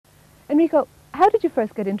Enrico, how did you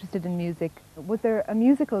first get interested in music? Was there a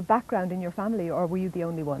musical background in your family, or were you the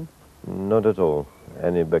only one? Not at all,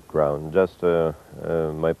 any background. Just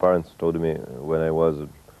my parents told me when I was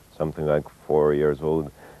something like 4 years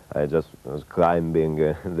old, I just was climbing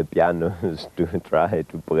the piano to try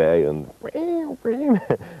to play, and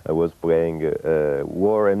I was playing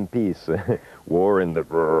War and Peace, War and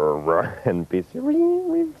and Peace,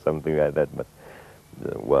 something like that. But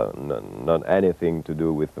well, not anything to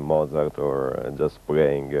do with Mozart or just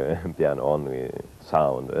playing piano only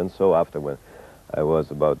sound. And so after, when I was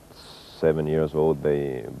about 7 years old,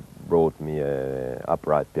 they brought me a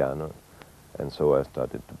upright piano, and so I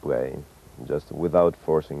started to play. Just without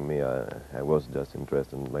forcing me, I was just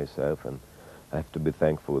interested in myself, and I have to be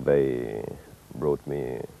thankful they brought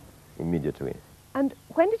me immediately. And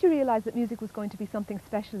when did you realize that music was going to be something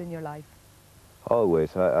special in your life?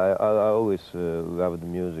 Always. I always loved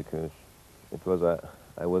music. It was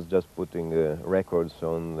I was just putting records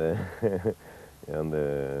on the on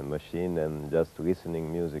the machine and just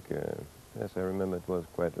listening music. Yes, I remember it was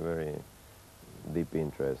quite a very deep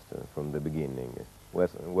interest from the beginning.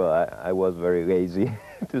 Well, I was very lazy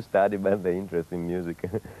to study, but the interest in music,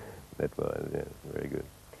 that was, yes, very good.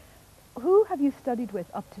 Who have you studied with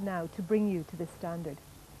up to now to bring you to this standard?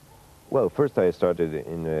 Well, first I started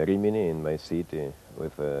in Rimini, in my city,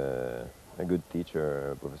 with a good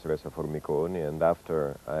teacher, Professoressa Formiconi, and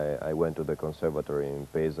after I went to the conservatory in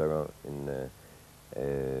Pesaro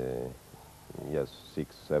yes,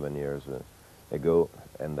 6, 7 years ago,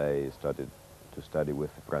 and I started to study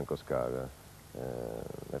with Franco Scala.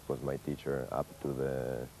 That was my teacher up to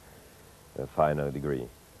the final degree,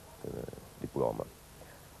 the diploma.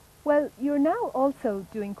 Well, you're now also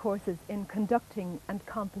doing courses in conducting and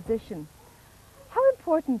composition. How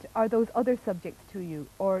important are those other subjects to you,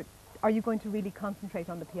 or are you going to really concentrate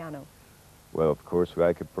on the piano? Well, of course,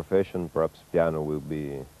 like a profession, perhaps piano will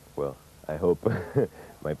be, well, I hope,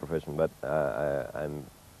 my profession, but I'm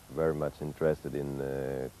very much interested in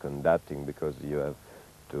conducting, because you have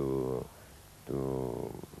to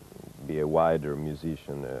be a wider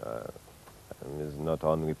musician. It's not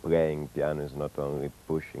only playing piano, it's not only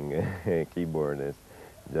pushing a keyboard, it's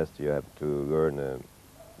just you have to learn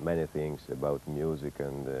many things about music,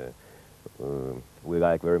 and we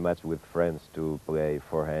like very much with friends to play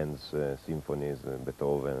four hands symphonies,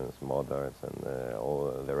 Beethoven's, Mozart's, and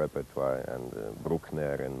all the repertoire, and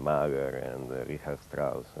Bruckner and Mahler and Richard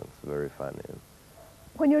Strauss, and it's very funny.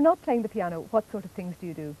 When you're not playing the piano, what sort of things do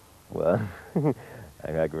you do? Well,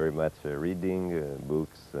 I like very much reading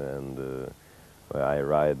books, and well, I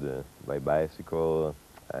ride by bicycle.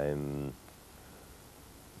 I'm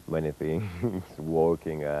many things,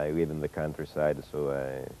 walking. I live in the countryside, so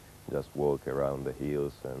I just walk around the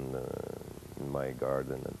hills and in my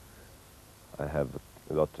garden. And I have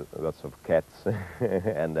lots of cats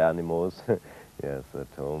and animals, yes, at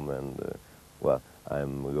home. And well,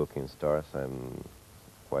 I'm looking stars. I'm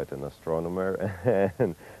quite an astronomer,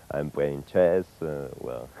 and I'm playing chess.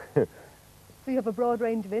 Well. So you have a broad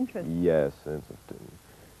range of interests? Yes, it's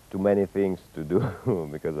too many things to do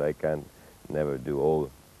because I can't never do all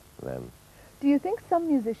of them. Do you think some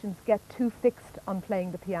musicians get too fixed on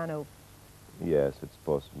playing the piano? Yes, it's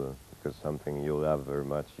possible, because something you love very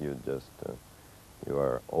much, you just you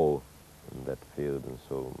are all in that field, and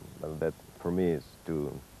so that for me is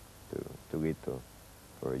too little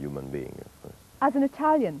for a human being, of course. As an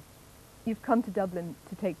Italian, you've come to Dublin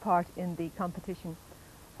to take part in the competition.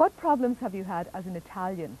 What problems have you had as an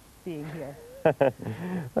Italian being here?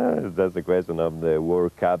 That's a question of the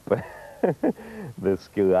World Cup, the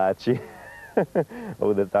Schillaci.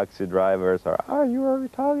 All the taxi drivers are, you are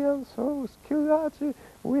Italian, so Schillaci,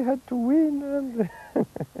 we had to win, and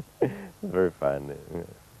very fun.